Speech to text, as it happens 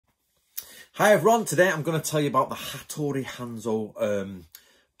Hi everyone, today I'm going to tell you about the Hattori Hanzo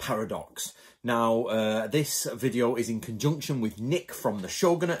paradox. Now, this video is in conjunction with Nick from the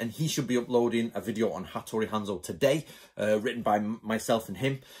Shogunate, and he should be uploading a video on Hattori Hanzo today, written by myself and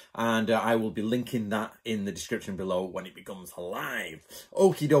him, and I will be linking that in the description below when it becomes live.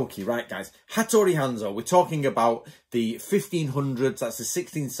 Okie dokie, right guys, Hattori Hanzo, we're talking about the 1500s, that's the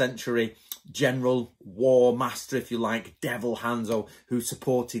 16th century, general war master, if you like, Devil Hanzo, who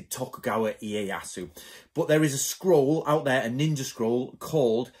supported Tokugawa Ieyasu. But there is a scroll out there, a ninja scroll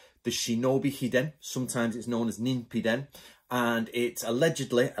called the Shinobi Hiden. Sometimes it's known as Ninpiden, and it's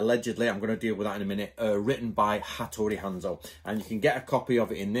allegedly, I'm going to deal with that in a minute, written by Hattori Hanzo. And you can get a copy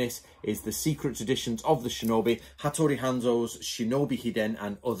of it in this, is The Secret Traditions of the Shinobi, Hattori Hanzo's Shinobi Hiden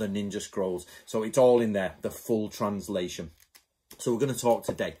and Other Ninja Scrolls. So it's all in there, the full translation. So we're going to talk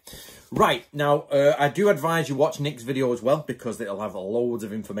today. Right, now, I do advise you watch Nick's video as well, because it'll have loads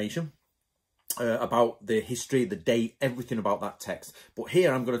of information about the history, the date, everything about that text. But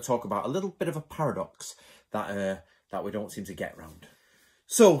here I'm going to talk about a little bit of a paradox that that we don't seem to get around.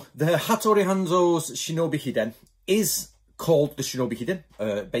 So, the Hattori Hanzo's Shinobi Hiden is called the Shinobi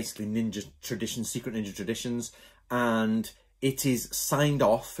Hiden, basically ninja traditions, secret ninja traditions, and it is signed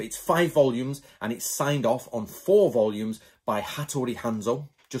off, it's 5 volumes, and it's signed off on 4 volumes by Hattori Hanzo,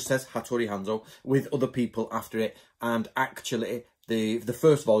 just says Hattori Hanzo, with other people after it, and actually the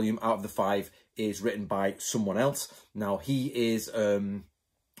first volume out of the 5 is written by someone else. Now, he is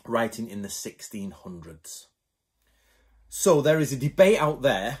writing in the 1600s. So there is a debate out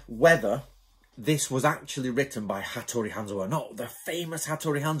there whether this was actually written by Hattori Hanzo or not. The famous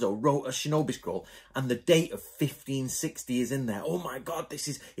Hattori Hanzo wrote a Shinobi scroll, and the date of 1560 is in there. Oh my god,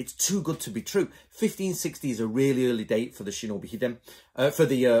 it's too good to be true. 1560 is a really early date for the Shinobi Hiden,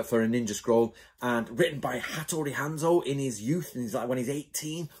 for a ninja scroll, and written by Hattori Hanzo in his youth, and when he's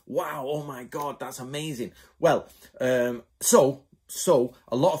 18. Wow, oh my god, that's amazing. Well, so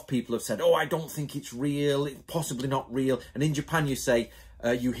a lot of people have said, oh, I don't think it's real, it's possibly not real. And in Japan, you say,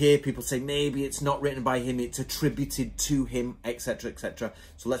 you hear people say maybe it's not written by him, it's attributed to him, etc, etc.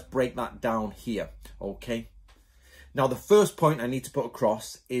 So let's break that down here, okay? Now, the first point I need to put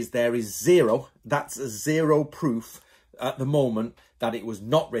across is there is zero proof at the moment that it was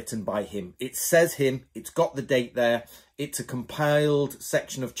not written by him. It says him, it's got the date there, it's a compiled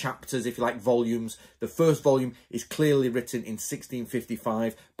section of chapters, if you like, volumes. The first volume is clearly written in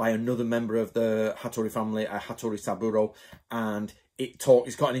 1655 by another member of the Hattori family, Hattori Saburo, and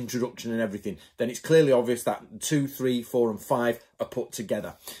it's got an introduction and everything. Then it's clearly obvious that 2, 3, 4 and 5 are put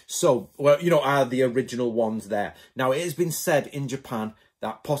together. So, well, you know, are the original ones there. Now, it has been said in Japan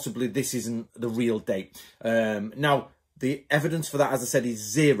that possibly this isn't the real date. Now, the evidence for that, as I said, is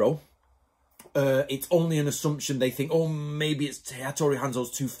 0. It's only an assumption. They think, oh, maybe it's Hattori Hanzo's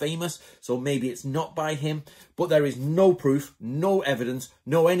too famous, so maybe it's not by him. But there is no proof, no evidence,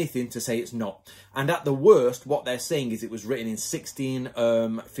 no anything to say it's not. And at the worst, what they're saying is it was written in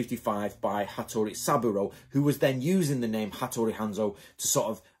 1655 by Hattori Saburo, who was then using the name Hattori Hanzo to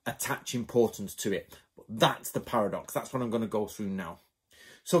sort of attach importance to it. But that's the paradox. That's what I'm going to go through now.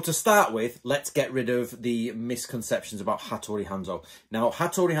 So to start with, let's get rid of the misconceptions about Hattori Hanzo. Now,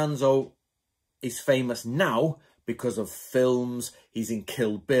 Hattori Hanzo is famous now because of films. He's in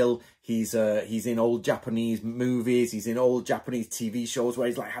Kill Bill. He's in old Japanese movies. He's in old Japanese TV shows where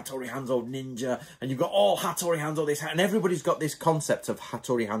he's like Hattori Hanzo ninja, and you've got all Hattori Hanzo this, and everybody's got this concept of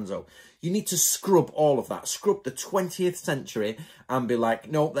Hattori Hanzo. You need to scrub all of that, scrub the 20th century and be like,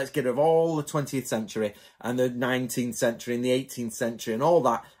 no, let's get rid of all the 20th century and the 19th century and the 18th century and all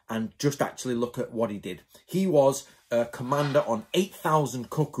that, and just actually look at what he did. He was a commander on 8,000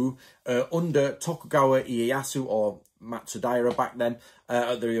 koku under Tokugawa Ieyasu, or Matsudaira back then,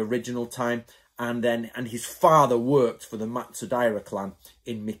 at the original time, and his father worked for the Matsudaira clan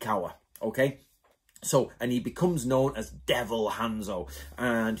in Mikawa, okay? So, and he becomes known as Devil Hanzo,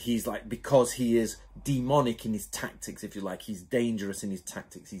 and he's like, because he is demonic in his tactics, if you like, he's dangerous in his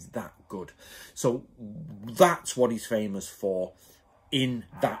tactics, he's that good. So that's what he's famous for in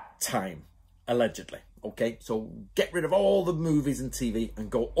that time, allegedly. Okay, so get rid of all the movies and TV and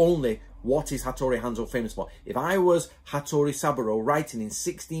go only what is Hattori Hanzo famous for. If I was Hattori Saburo writing in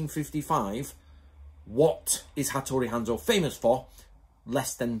 1655, what is Hattori Hanzo famous for?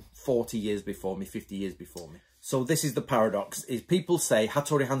 Less than 40 years before me, 50 years before me. So this is the paradox, is people say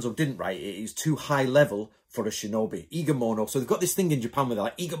Hattori Hanzo didn't write it, it's too high level for a shinobi. Igamono, so they've got this thing in Japan where they're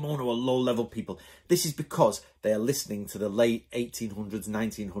like, Igamono are low level people. This is because they are listening to the late 1800s,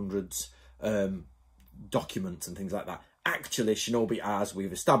 1900s, documents and things like that, actually shinobi, as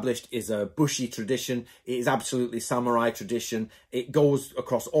we've established, is a Bushi tradition. It is absolutely samurai tradition. It goes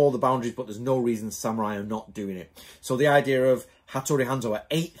across all the boundaries, but there's no reason samurai are not doing it. So the idea of Hattori Hanzo at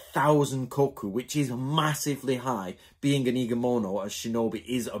 8,000 koku, which is massively high, being an Igamono as shinobi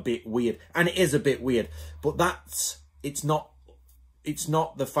is a bit weird. And it is a bit weird, but it's not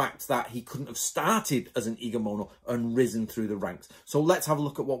the fact that he couldn't have started as an Igamono and risen through the ranks. So let's have a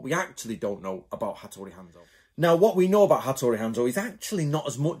look at what we actually don't know about Hattori Hanzo. Now, what we know about Hattori Hanzo is actually not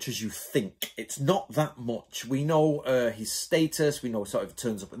as much as you think. It's not that much. We know his status, we know sort of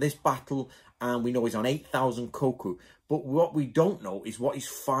turns up at this battle, and we know he's on 8,000 koku. But what we don't know is what his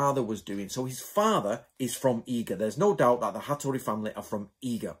father was doing. So his father is from Iga. There's no doubt that the Hattori family are from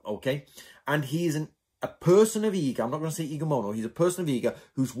Iga, okay? And he is a person of Iga. I'm not going to say Igamono. He's a person of Iga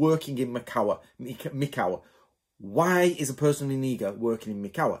who's working in Mikawa. Why is a person in Iga working in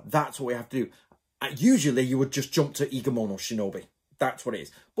Mikawa? That's what we have to do. Usually you would just jump to Igamono shinobi. That's what it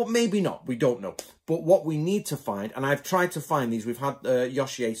is. But maybe not. We don't know. But what we need to find, and I've tried to find these. We've had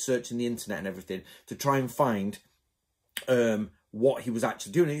Yoshie searching the internet and everything to try and find what he was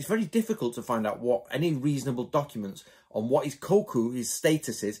actually doing. And it's very difficult to find out any reasonable documents on what his koku, his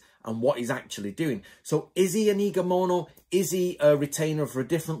status is, and what he's actually doing. So is he an Igamono? Is he a retainer for a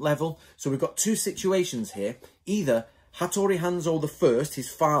different level? So we've got two situations here. Either Hattori Hanzo I,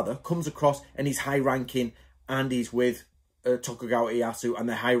 his father, comes across and he's high ranking and he's with Tokugawa Ieyasu and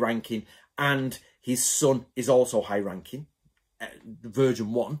they're high ranking, and his son is also high ranking,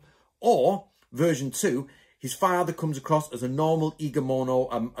 version 1. Or version 2, his father comes across as a normal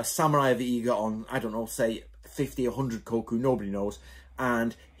Igamono, a samurai of the Iga on, I don't know, say 50, 100 koku, nobody knows.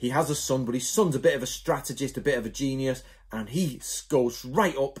 And he has a son, but his son's a bit of a strategist, a bit of a genius, and he goes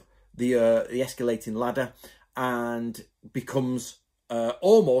right up the escalating ladder and becomes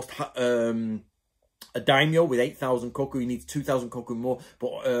almost a daimyo with 8,000 koku. He needs 2,000 koku more,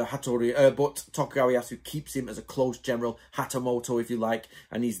 but Tokugawa Ieyasu keeps him as a close general, Hatamoto if you like,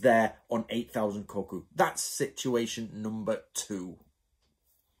 and he's there on 8,000 koku. That's situation number 2.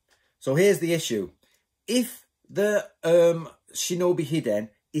 So here's the issue. If the Shinobi Hiden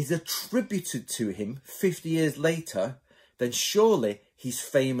is attributed to him 50 years later, then surely he's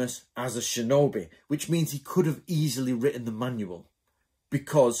famous as a shinobi, which means he could have easily written the manual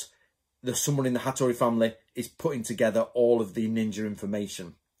because someone in the Hattori family is putting together all of the ninja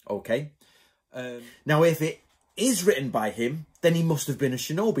information, okay? Now, if it is written by him, then he must have been a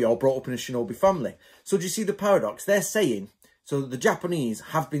shinobi or brought up in a shinobi family. So do you see the paradox? They're saying, so the Japanese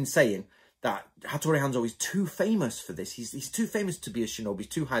have been saying that Hattori Hanzo is too famous for this. He's too famous to be a shinobi, he's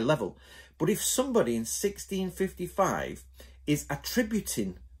too high level. But if somebody in 1655 is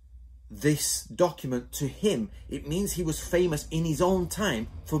attributing this document to him, it means he was famous in his own time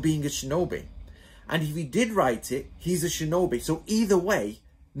for being a shinobi. And if he did write it, he's a shinobi. So either way,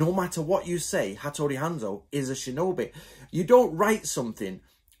 no matter what you say, Hattori Hanzo is a shinobi. You don't write something,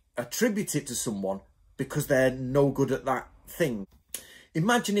 attribute it to someone because they're no good at that thing.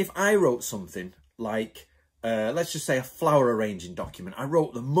 Imagine if I wrote something like, let's just say a flower arranging document. I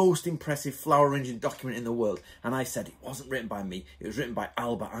wrote the most impressive flower arranging document in the world, and I said it wasn't written by me, it was written by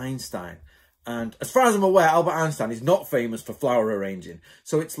Albert Einstein. And as far as I'm aware, Albert Einstein is not famous for flower arranging.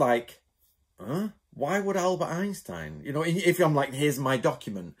 So it's like, why would Albert Einstein? You know, if I'm like, here's my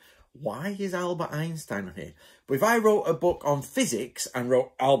document, why is Albert Einstein on here? But if I wrote a book on physics and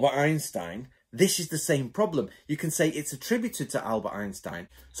wrote Albert Einstein, this is the same problem. You can say it's attributed to Albert Einstein.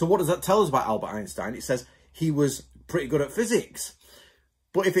 So what does that tell us about Albert Einstein? It says he was pretty good at physics.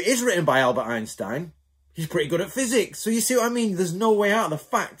 But if it is written by Albert Einstein, he's pretty good at physics. So you see what I mean? There's no way out of the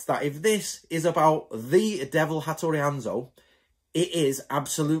fact that if this is about the devil Hattori Hanzo, it is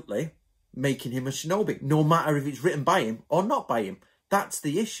absolutely making him a shinobi, no matter if it's written by him or not by him. That's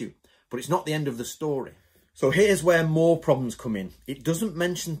the issue. But it's not the end of the story. So here's where more problems come in. It doesn't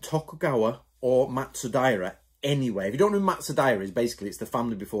mention Tokugawa or Matsudaira anyway. If you don't know who Matsudaira is, basically it's the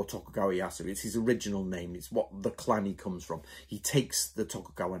family before Tokugawa Ieyasu. It's his original name. It's what the clan he comes from. He takes the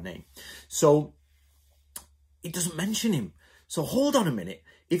Tokugawa name. So it doesn't mention him. So hold on a minute.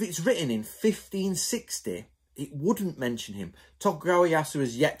 If it's written in 1560, it wouldn't mention him. Tokugawa Ieyasu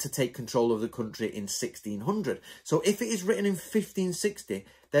has yet to take control of the country in 1600. So if it is written in 1560,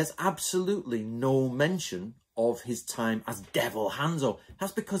 there's absolutely no mention of his time as Devil Hanzo.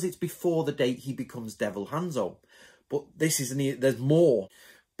 That's because it's before the date he becomes Devil Hanzo. But this isn't, there's more.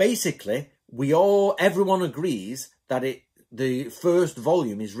 Basically, everyone agrees that the first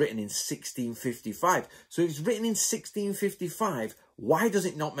volume is written in 1655. So if it's written in 1655, why does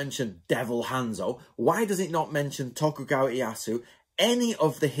it not mention Devil Hanzo? Why does it not mention Tokugawa Ieyasu any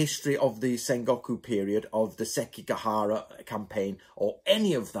of the history of the Sengoku period, of the Sekigahara campaign, or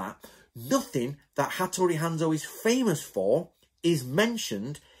any of that, nothing that Hattori Hanzo is famous for is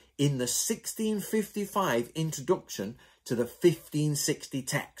mentioned in the 1655 introduction to the 1560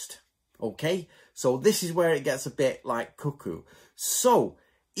 text. Okay, so this is where it gets a bit like cuckoo. So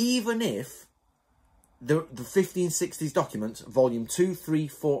even if the 1560s documents, volume 2, 3,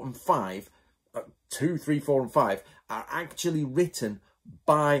 4 and 5, 2, 3, 4 and 5 are actually written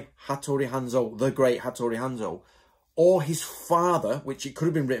by Hattori Hanzo, the great Hattori Hanzo, or his father, which it could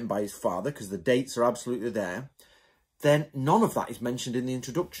have been written by his father because the dates are absolutely there, then none of that is mentioned in the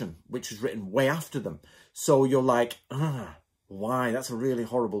introduction, which was written way after them. So you're like, why? That's a really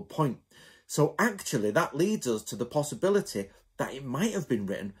horrible point. So actually that leads us to the possibility that it might have been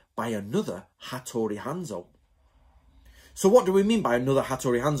written by another Hattori Hanzo. So what do we mean by another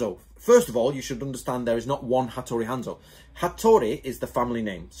Hattori Hanzo? First of all, you should understand there is not one Hattori Hanzo. Hattori is the family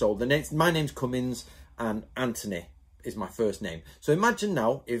name. So my name's Cummins and Anthony is my first name. So imagine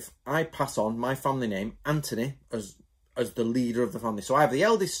now if I pass on my family name, Anthony, as the leader of the family. So I have the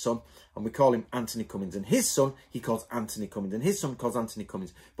eldest son and we call him Anthony Cummins, and his son he calls Anthony Cummins, and his son calls Anthony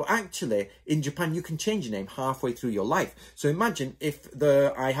Cummins. But actually in Japan you can change your name halfway through your life. So imagine if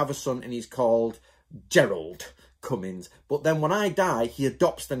I have a son and he's called Gerald Cummins, but then when I die he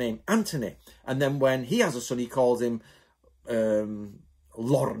adopts the name Anthony, and then when he has a son he calls him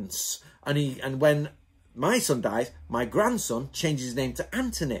Lawrence, and when my son dies, my grandson changes his name to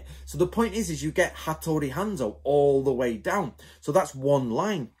Anthony. So the point is you get Hattori Hanzo all the way down. So that's one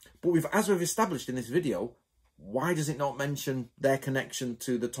line. But as we've established in this video, why does it not mention their connection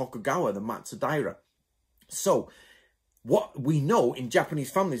to the Tokugawa, the Matsudaira? So what we know in Japanese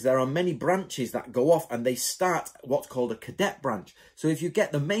families, there are many branches that go off and they start what's called a cadet branch. So if you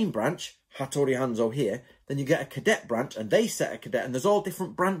get the main branch, Hattori Hanzo here, then you get a cadet branch and they set a cadet, and there's all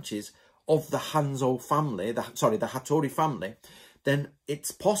different branches of the Hanzo family, the Hattori family. Then it's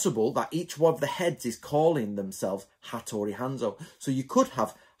possible that each one of the heads is calling themselves Hattori Hanzo. So you could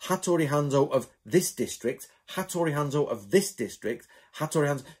have Hattori Hanzo of this district, Hattori Hanzo of this district, Hattori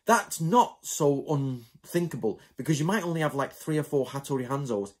Hanzo. That's not so unthinkable, because you might only have like 3 or 4 Hattori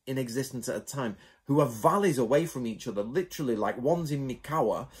Hanzos in existence at a time who are valleys away from each other, literally. Like one's in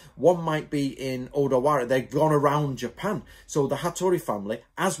Mikawa, one might be in Odawara. They've gone around Japan. So the Hattori family,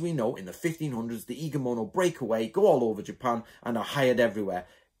 as we know, in the 1500s, the Igamono break away, go all over Japan and are hired everywhere.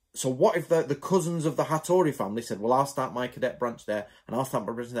 So what if the cousins of the Hattori family said, well, I'll start my cadet branch there and I'll start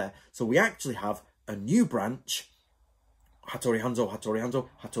my branch there. So we actually have a new branch, Hattori Hanzo, Hattori Hanzo,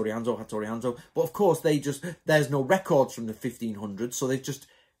 Hattori Hanzo, Hattori Hanzo. But of course, there's no records from the 1500s. So they've just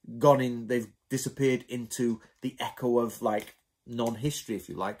gone in, they've disappeared into the echo of like non-history, if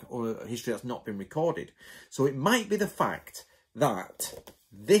you like, or history that's not been recorded. So it might be the fact that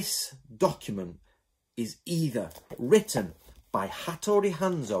this document is either written by Hattori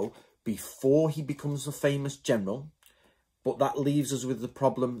Hanzo before he becomes a famous general, but that leaves us with the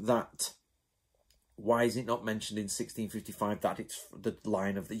problem that why is it not mentioned in 1655 that it's the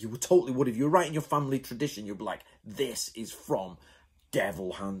line of you totally would, if you were writing your family tradition, you'd be like, this is from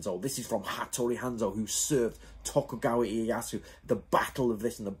Devil Hanzo, this is from Hattori Hanzo, who served Tokugawa Ieyasu, the battle of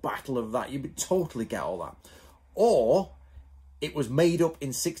this and the battle of that. You'd totally get all that. Or it was made up in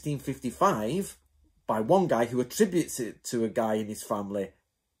 1655 by one guy who attributes it to a guy in his family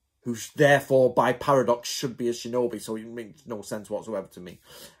who therefore by paradox should be a shinobi, so it makes no sense whatsoever to me.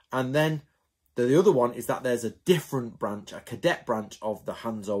 And then the other one is that there's a different branch, a cadet branch of the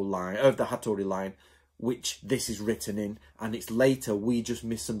Hanzo line, of the Hattori line, which this is written in, and it's later we just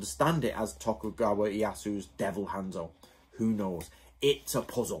misunderstand it as Tokugawa Ieyasu's Devil Hanzo. Who knows? It's a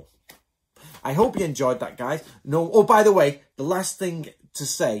puzzle. I hope you enjoyed that, guys. Oh, by the way, the last thing to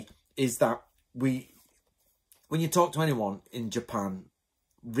say is that when you talk to anyone in Japan,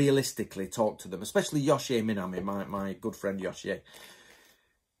 realistically talk to them, especially Yoshie Minami, my good friend Yoshie.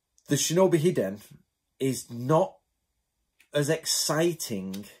 The Shinobi Hiden is not as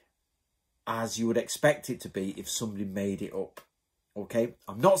exciting as you would expect it to be if somebody made it up. Okay,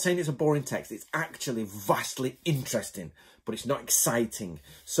 I'm not saying it's a boring text. It's actually vastly interesting, but it's not exciting.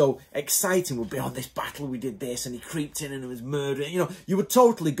 So exciting would be, oh, this battle, we did this, and he creeped in and it was murder. You know, you would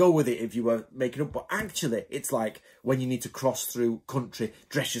totally go with it if you were making up. But actually, it's like when you need to cross through country,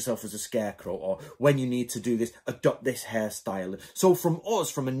 dress yourself as a scarecrow, or when you need to do this, adopt this hairstyle. So from us,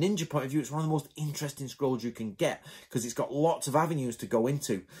 from a ninja point of view, it's one of the most interesting scrolls you can get because it's got lots of avenues to go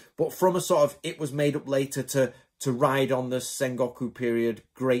into. But from a sort of, it was made up later to ride on the Sengoku period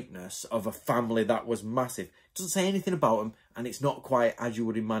greatness of a family that was massive. It doesn't say anything about them, and it's not quite as you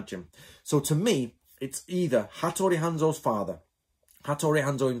would imagine. So to me, it's either Hattori Hanzo's father, Hattori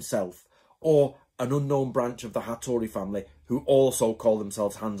Hanzo himself, or an unknown branch of the Hattori family who also call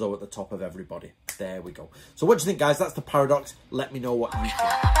themselves Hanzo at the top of everybody. There we go. So what do you think, guys? That's the paradox. Let me know what you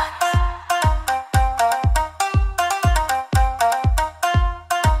think.